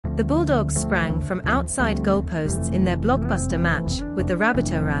The Bulldogs sprang from outside goalposts in their blockbuster match with the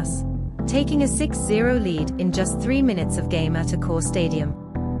Rabbitohs, taking a 6-0 lead in just 3 minutes of game at Accor Stadium.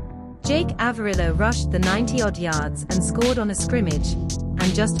 Jake Averillo rushed the 90-odd yards and scored on a scrimmage,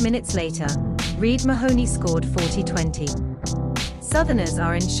 and just minutes later, Reid Mahoney scored 40-20. Southerners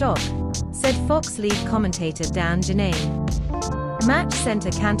are in shock, said Fox League commentator Dan Ginnane. Match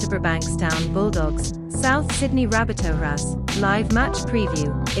CENTER Canterbury-Bankstown Bulldogs, South Sydney Rabbitohs, live match preview.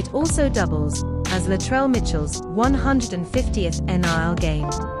 It also doubles as Latrell Mitchell's 150th NRL game.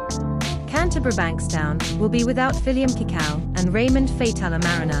 Canterbury-Bankstown will be without Viliame Kikau and Raymond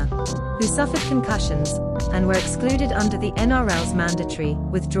Faitala-Mariner, who suffered concussions and were excluded under the NRL's mandatory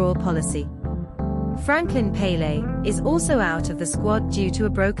withdrawal policy. Franklin Pele is also out of the squad due to a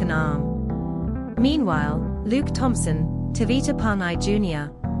broken arm. Meanwhile, Luke Thompson, Tevita Pangai Junior,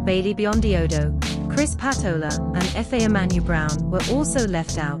 Bailey Biondi-Odo, Chris Patola and Fa'amanu Brown were also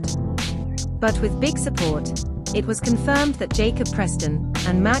left out. But with big support, it was confirmed that Jacob Preston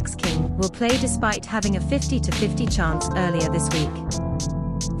and Max King will play despite having a 50-50 chance earlier this week.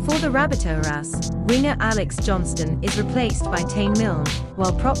 For the Rabbitohs, winger Alex Johnston is replaced by Taane Milne,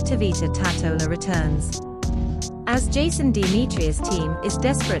 while prop Tevita Tatola returns. As Jason Demetriou's team is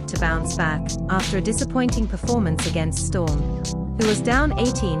desperate to bounce back after a disappointing performance against Storm, who was down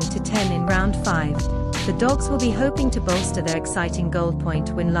 18-10 in round 5, the Dogs will be hoping to bolster their exciting goal point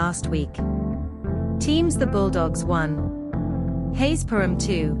win last week. Teams: the Bulldogs 1, Hayze Perham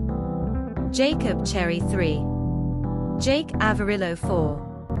 2, Jacob Cherry 3, Jake Averillo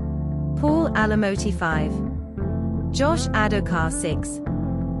 4, Paul Alamoti 5, Josh Addo-Carr 6,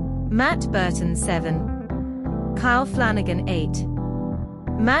 Matt Burton 7, Kyle Flanagan 8,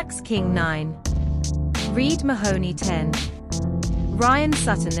 Max King 9, Reid Mahoney 10, Ryan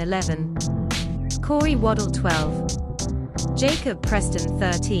Sutton 11, Corey Waddle 12, Jacob Preston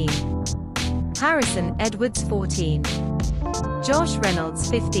 13, Harrison Edwards 14, Josh Reynolds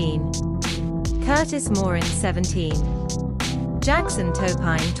 15, Kurtis Morrin 17, Jackson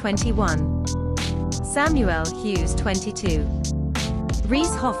Topine 21, Samuel Hughes 22,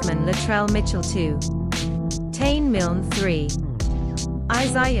 Reece Hoffman Latrell Mitchell 2, Taane Milne 3,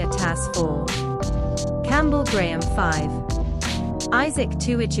 Isaiah Tass 4, Campbell Graham 5, Izaac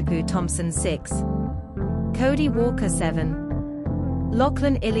Tu'itupou Thompson 6, Cody Walker 7,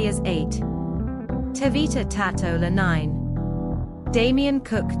 Lachlan Ilias 8, Tevita Tatola 9, Damien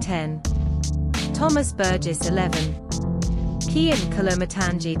Cook 10, Thomas Burgess 11, Keaon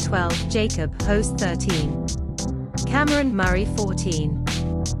Koloamatangi 12, Jacob Host 13, Cameron Murray 14,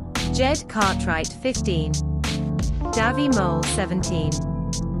 Jed Cartwright 15, Davvy Moale 17,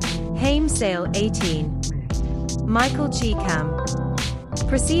 Hame Sale 18, Michael Chee Kam.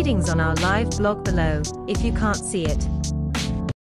 Proceedings on our live blog below, if you can't see it.